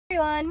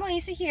Everyone,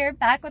 Moisa here,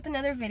 back with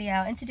another video,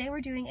 and today we're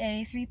doing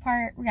a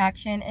 3-part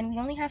reaction, and we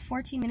only have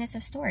 14 minutes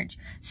of storage,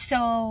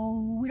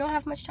 so we don't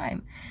have much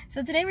time.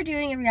 So today we're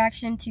doing a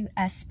reaction to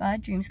Aespa,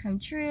 Dreams Come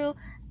True,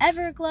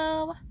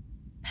 Everglow,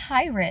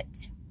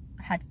 Pirate.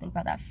 I had to think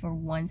about that for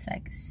one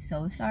sec,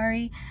 so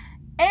sorry.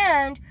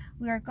 And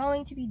we are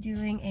going to be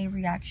doing a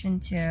reaction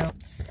to,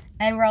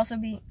 and we're also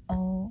being,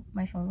 oh,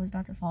 my phone was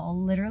about to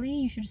fall. Literally,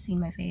 you should have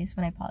seen my face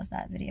when I paused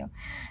that video.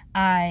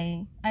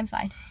 I'm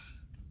fine.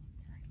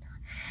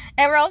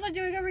 And we're also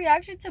doing a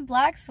reaction to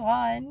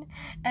BlackSwan,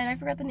 and I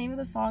forgot the name of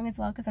the song as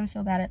well because I'm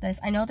so bad at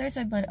this. I know there's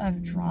a bit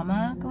of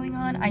drama going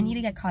on. I need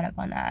to get caught up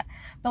on that.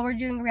 But we're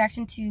doing a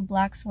reaction to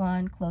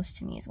BlackSwan, Close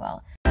to Me as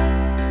well.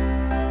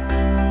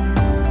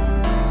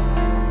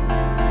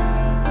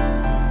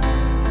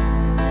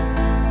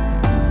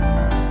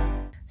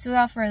 So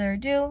without further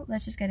ado,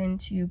 let's just get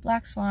into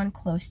BlackSwan,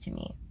 Close to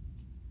Me.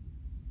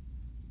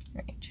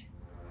 Right.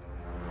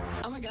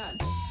 Oh my god.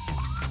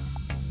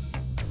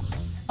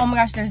 Oh my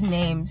gosh, there's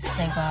names,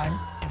 thank God.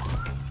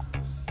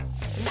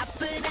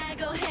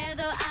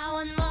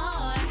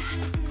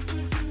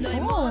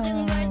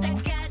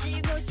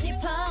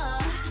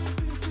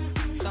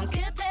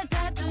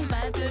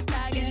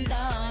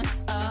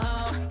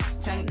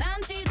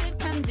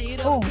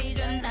 Ooh.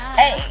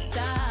 Hey.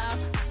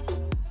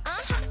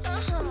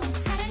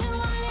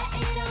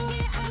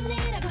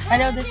 I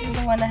know this is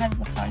the one that has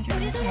the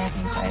controversy, and I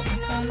think I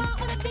this one.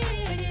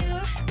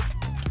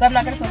 But I'm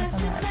not going to focus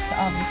on that, so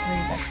obviously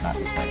that's not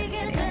the point of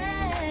this video.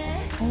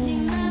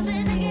 Ooh.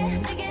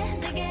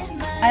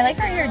 I like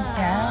her hair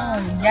down.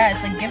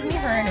 Yes, like give me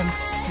her in a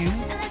suit.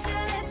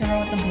 The girl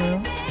with the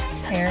blue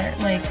hair.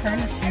 Like her in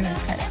a suit is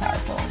kind of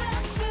powerful.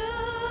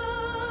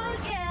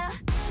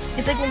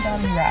 It's like when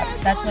Donnie raps.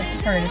 That's what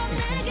her in a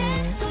suit gives me.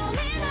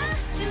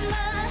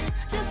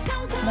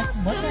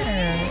 Look at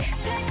her.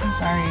 I'm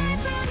sorry.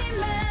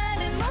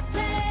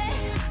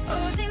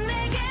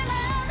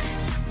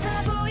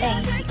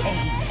 Hey.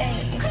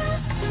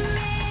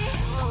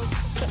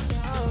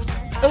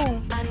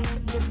 Ooh.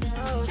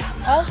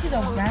 Oh, she's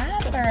a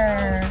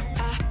rapper.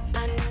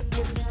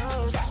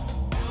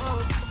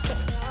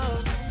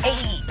 Hey.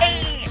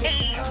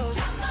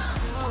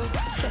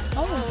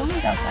 Oh,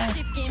 someone's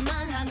outside.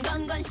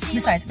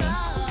 Besides me.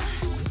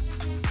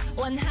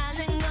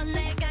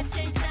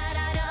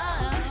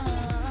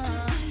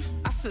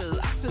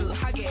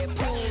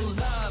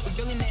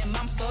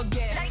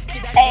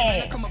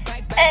 Hey.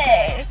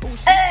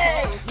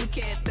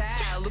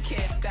 Look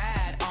at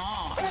that.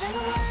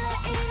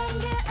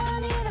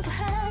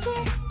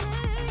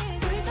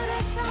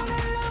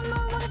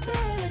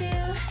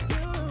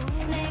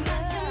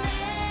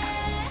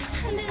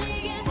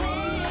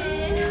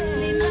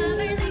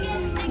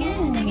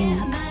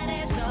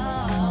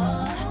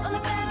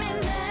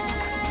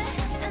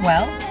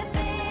 Well,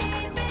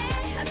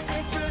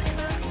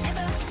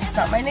 it's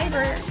not my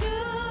neighbor.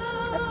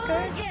 That's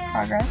good.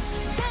 Progress.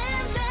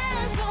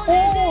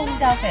 Oh,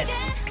 these outfits.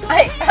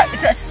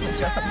 That's a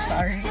joke, I'm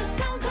sorry.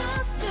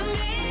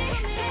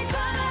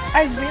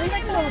 I really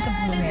like the one with the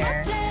blue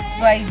hair,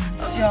 but I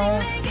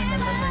don't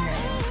remember her name.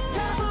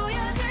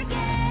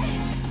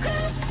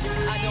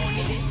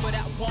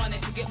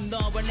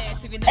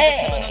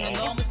 Hey.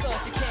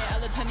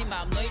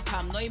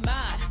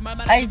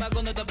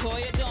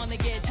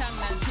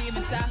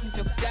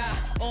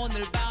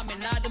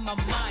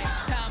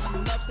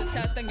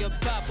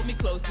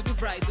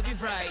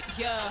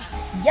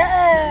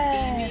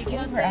 Yes! Look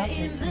at her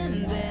outfit too.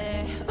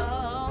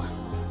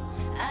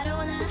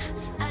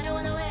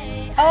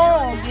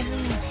 Oh, give me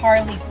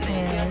Harley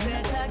Quinn.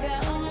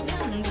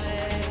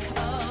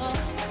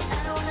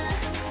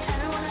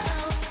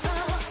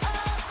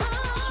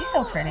 She's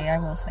so pretty, I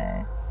will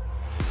say.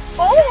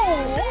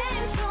 Oh!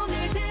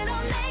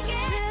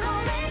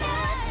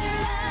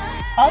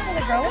 Also,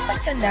 the girl with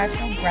like the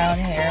natural brown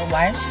hair,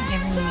 why is she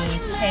giving me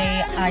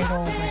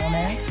K-idol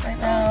realness right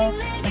now?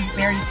 Like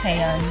very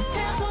tan.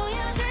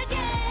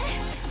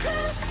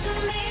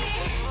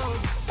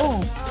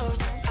 Oh.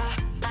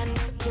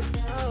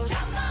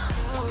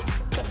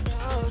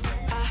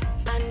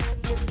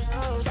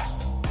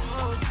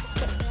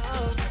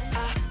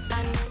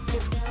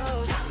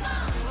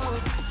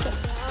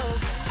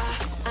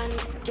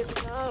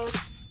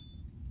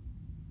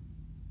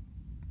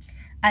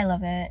 I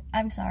love it.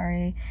 I'm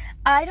sorry.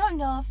 I don't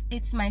know if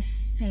it's my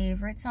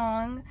favorite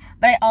song,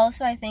 but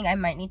I think I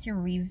might need to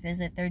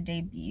revisit their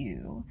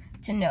debut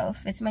to know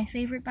if it's my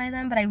favorite by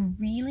them, but I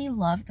really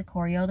love the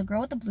choreo. The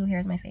girl with the blue hair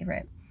is my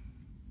favorite.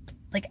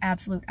 Like,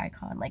 absolute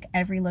icon. Like,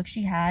 every look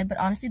she had, but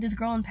honestly, this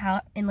girl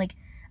in like,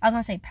 I was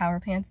gonna say power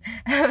pants.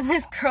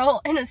 This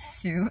girl in a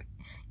suit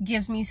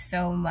gives me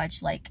so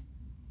much, like,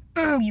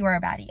 you are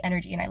a baddie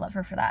energy, and I love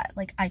her for that.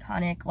 Like,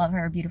 iconic, love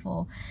her,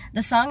 beautiful.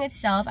 The song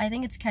itself, I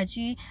think it's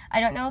catchy. I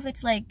don't know if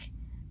it's like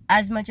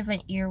as much of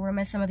an earworm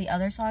as some of the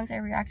other songs I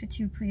reacted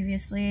to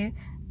previously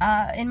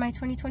in my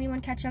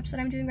 2021 catch-ups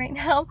that I'm doing right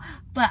now,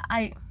 but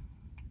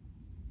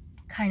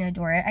kind of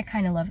adore it. I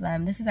kind of love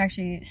them. This is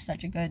actually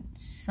such a good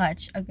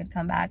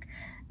comeback,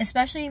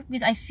 especially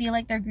because I feel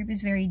like their group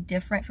is very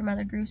different from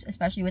other groups,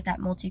 especially with that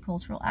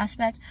multicultural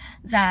aspect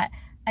that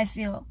I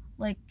feel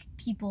like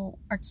people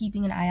are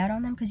keeping an eye out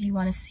on them because you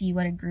want to see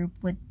what a group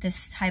with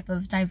this type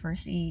of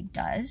diversity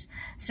does.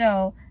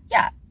 So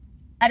yeah,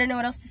 I don't know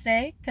what else to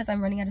say because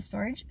I'm running out of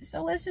storage.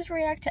 So let's just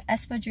react to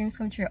Aespa Dreams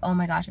Come True. Oh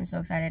my gosh, I'm so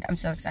excited. I'm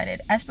so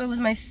excited.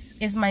 Aespa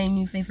is my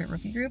new favorite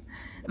rookie group.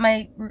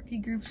 My rookie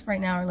groups right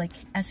now are like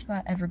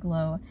Aespa,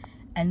 Everglow,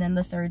 and then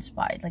the third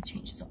spot like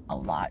changes a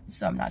lot.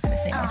 So I'm not gonna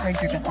say my third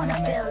group at the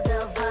moment.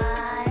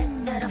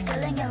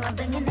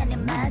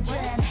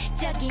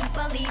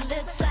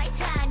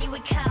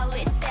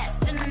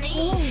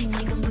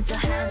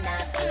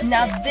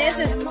 Now this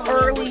is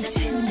early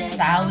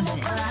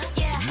 2000s.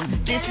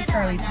 This is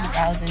early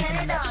 2000s in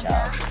a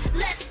nutshell.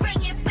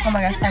 Oh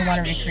my gosh, I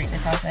want to recreate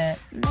this outfit.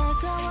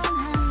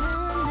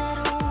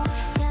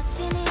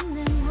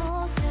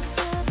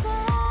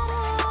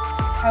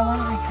 I want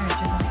to recreate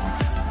just this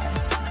outfit so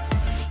nice.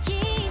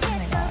 Oh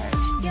my gosh.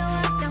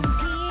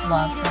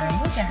 Love her.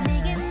 Look at her.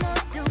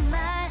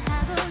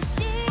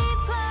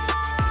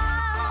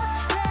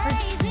 Her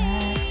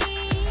dress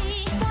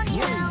is so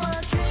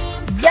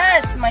cute.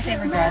 Yes! My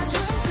favorite dress.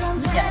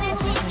 Yes, this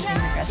is my favorite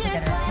dress. Look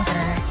at her. Look at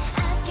her.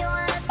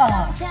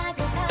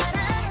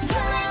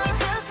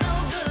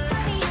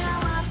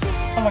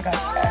 Oh my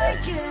gosh,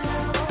 guys.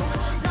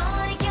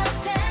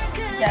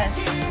 Yes.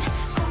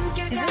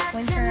 Is this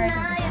winter?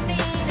 I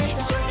think this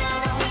is winter.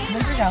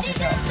 Winter's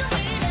outfits are also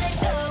pretty.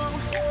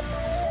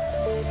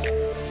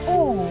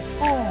 Oh.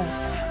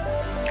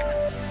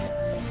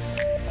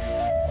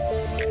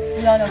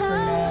 We all know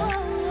Karina.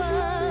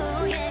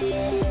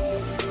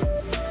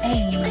 Hey.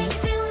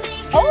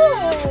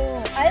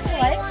 Oh, I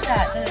like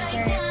that. I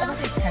was gonna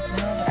say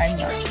techno, but I'm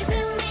not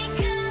sure.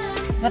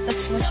 But the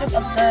switch up of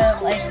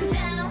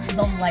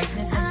the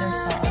lightness of their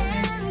song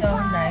is so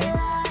nice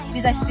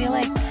because I feel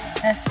like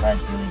Aespa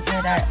is really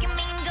good at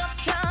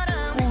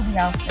the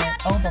outfit,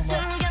 the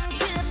looks,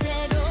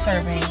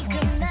 serving.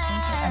 Wait, is this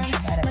winter? I'm so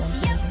bad at winter.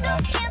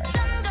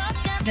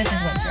 This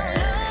is winter.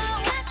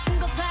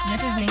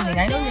 This is Ning Ning.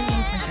 I know Ning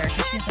Ning for sure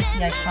because she has like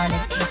the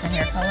iconic different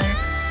hair color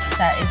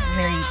that is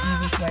very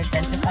easy to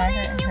identify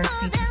her, and her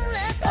features are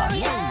really soft.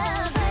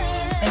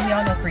 And we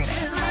all know Karina.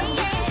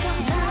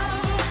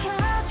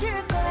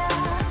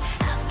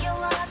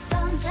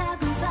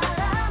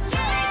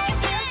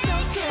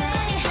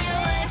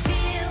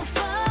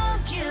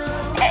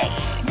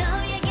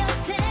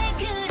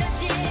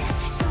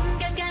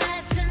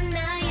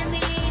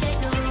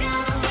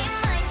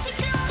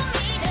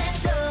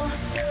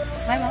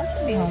 My mom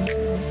should be home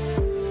soon.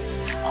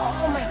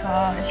 Oh my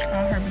gosh,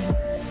 not her being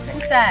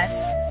princess.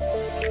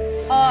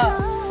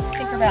 Oh,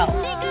 Tinkerbell.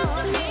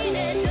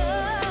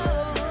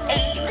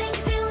 Hey.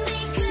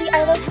 See,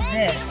 I like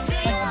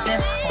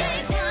this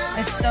chord.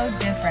 It's so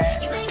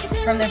different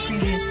from their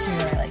previous two.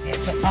 I like it,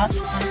 but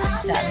also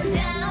Savage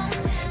is so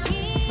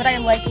good. But I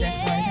like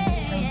this one because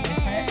it's so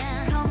different.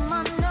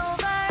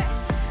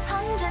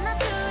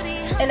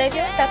 And I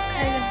feel like that's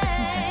kind of the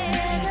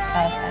consistency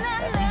of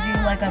Aespa. They do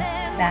like a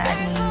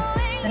baddie,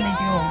 then they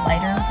do a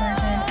lighter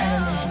version, and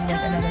then they do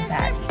like another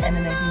baddie, and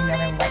then they do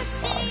another light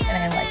song, and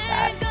I like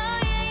that.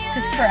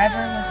 Because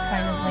Forever was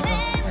kind of like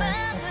a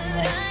first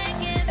light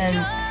song, and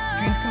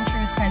Dreams Come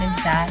True is kind of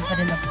that, but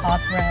in the pop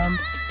realm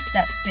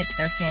that fits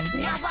their fan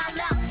base.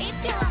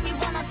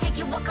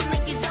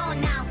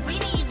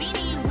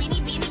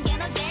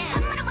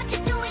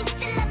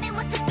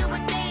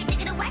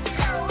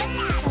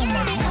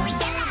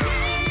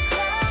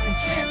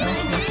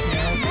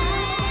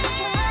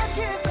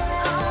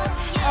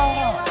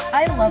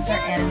 I love their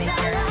anime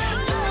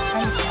characters.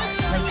 I'm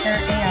sorry. Like, their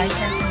AI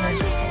characters are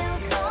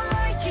so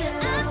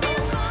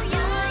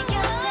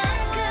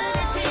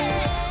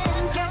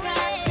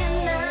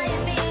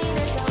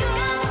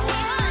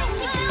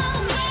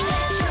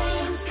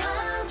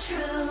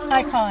cute.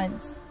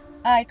 Icons.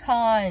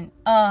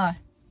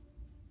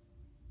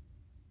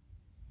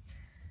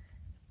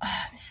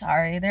 I'm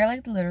sorry. They're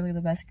like literally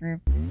the best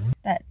group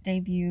that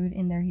debuted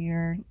in their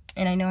year.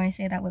 And I know I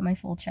say that with my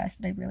full chest,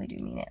 but I really do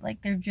mean it.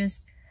 Like, they're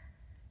just...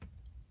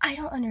 I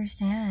don't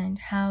understand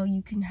how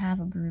you can have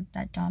a group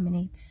that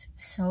dominates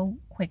so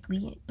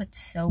quickly but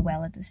so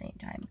well at the same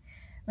time.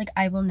 Like,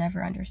 I will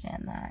never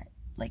understand that.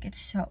 Like,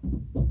 it's so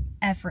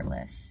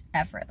effortless,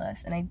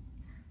 and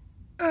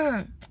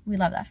we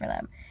love that for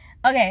them.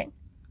 Okay,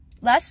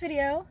 last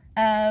video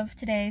of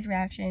today's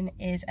reaction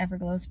is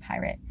Everglow's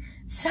Pirate.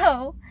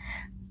 So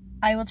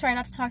I will try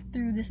not to talk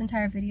through this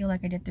entire video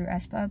like I did through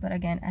Aespa, but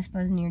again,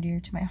 Aespa is near and dear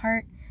to my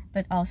heart,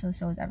 but also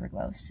so is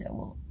Everglow,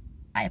 so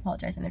I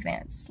apologize in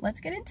advance. Let's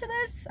get into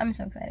this. I'm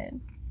so excited.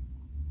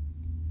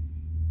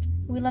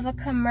 We love a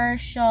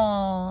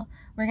commercial.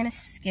 We're gonna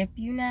skip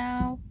you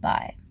now.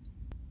 Bye.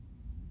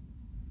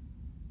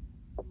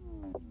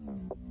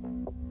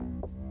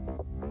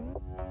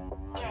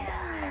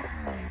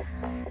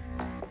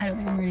 I don't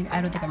think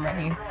I'm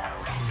ready.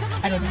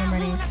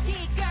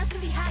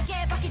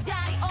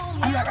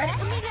 I'm not ready.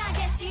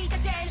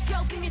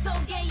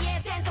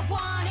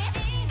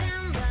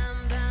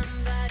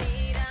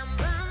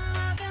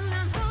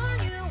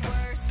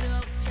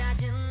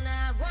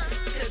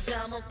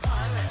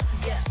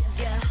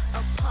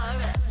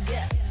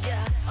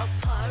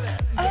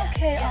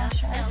 Okay,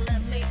 Asha.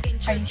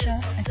 Aisha?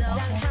 I said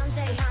Asha.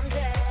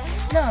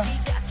 No.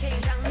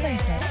 That's how you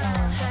say it. Oh,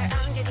 gosh.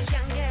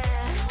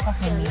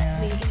 Okay, yeah,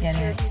 get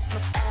it.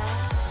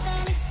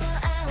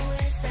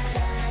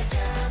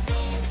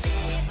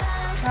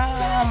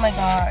 Oh my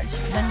gosh,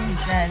 the new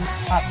gen's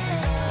top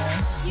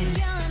rule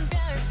is...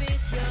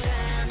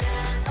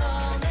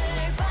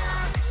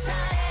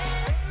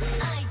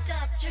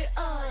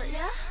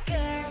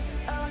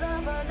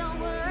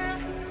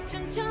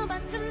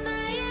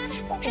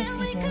 What is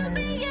he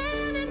here?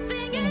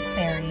 A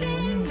fairy,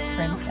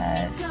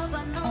 princess.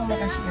 Oh my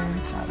gosh, you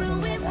gotta stop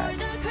reading about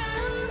that.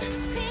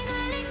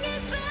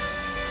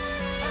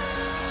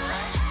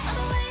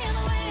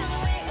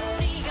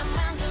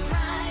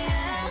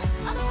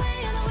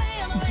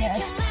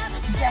 Yes,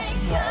 yes,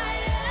 yeah.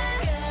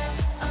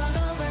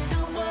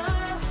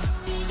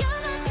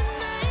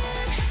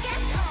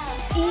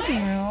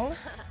 Ew,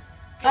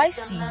 I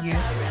see you.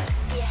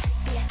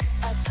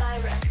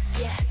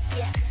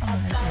 Oh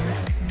my gosh,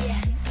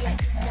 you're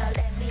so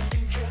pretty. I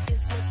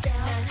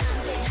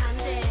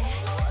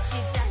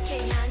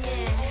can't.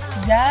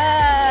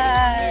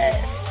 Yes!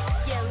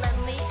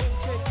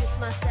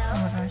 Oh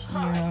my gosh,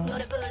 ew.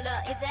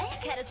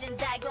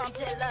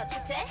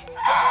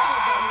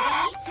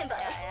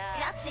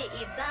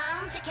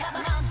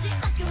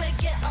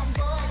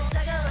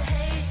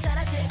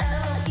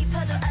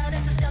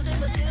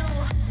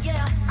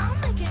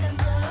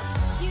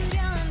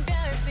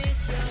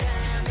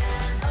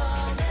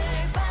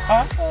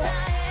 Awesome.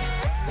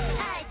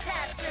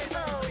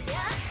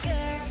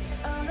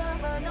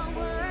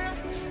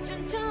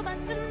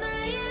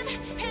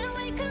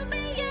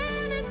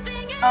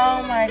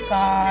 Oh my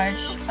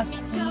gosh, a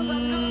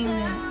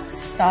queen.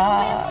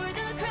 Stop.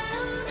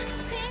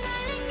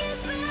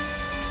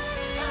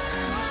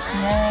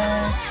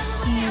 Yes.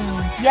 Ew.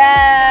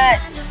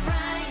 Yes.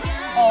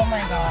 Oh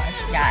my gosh,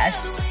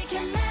 yes.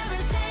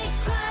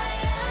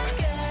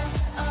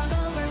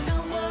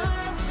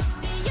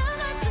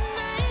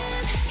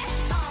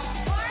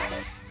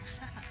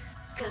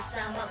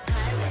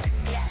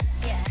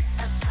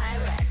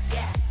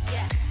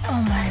 Oh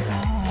my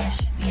gosh,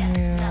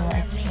 ew,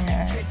 I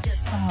can't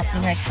stop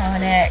being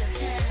iconic.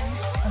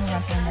 Oh my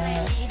gosh, I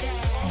know.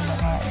 Oh my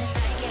god.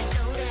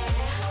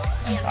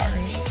 I'm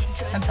sorry.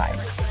 I'm fine.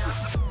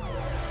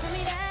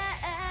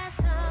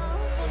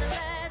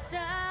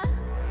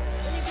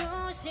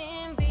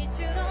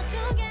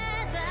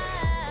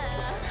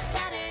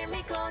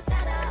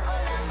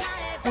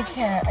 I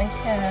can't.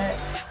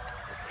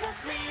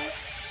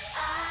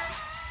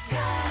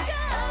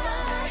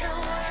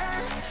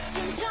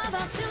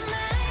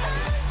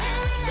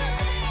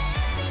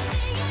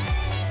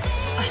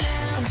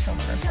 I'm so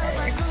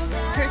perfect.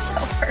 You're so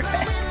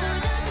perfect.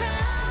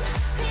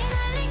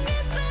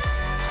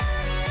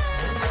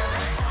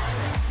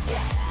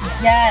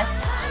 Yes.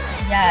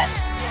 Yes.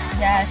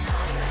 Yes.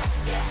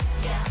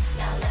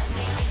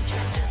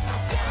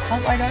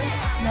 Also, I don't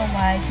know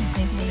why I keep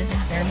thinking this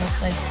is very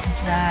much like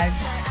drag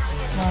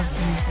club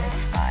music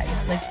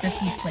vibes. Like this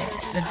we play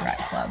at the drag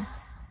club.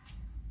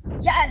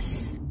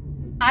 Yes!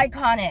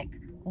 Iconic.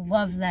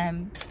 Love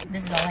them.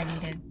 This is all I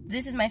needed.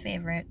 This is my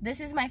favorite. This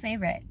is my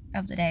favorite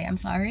of the day. I'm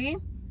sorry.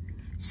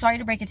 Sorry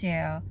to break it to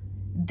you.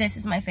 This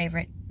is my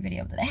favorite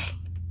video of the day.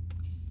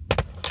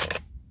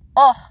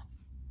 Oh.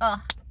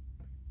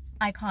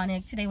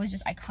 Iconic. Today was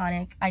just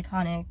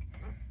iconic.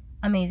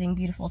 Amazing,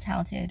 beautiful,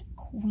 talented,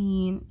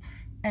 queen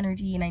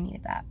energy, and I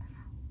needed that.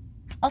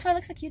 Also, I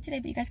look so cute today,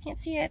 but you guys can't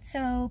see it,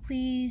 so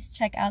please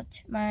check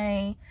out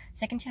my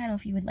second channel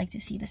if you would like to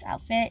see this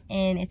outfit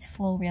in its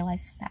full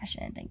realized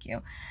fashion. Thank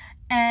you.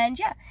 And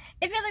yeah,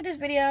 if you guys like this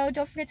video,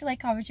 don't forget to like,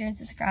 comment, share, and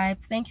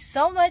subscribe. Thank you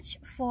so much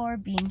for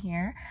being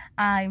here.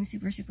 I'm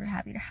super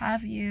happy to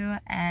have you,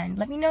 and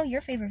let me know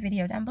your favorite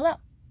video down below.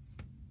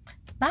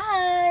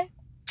 Bye!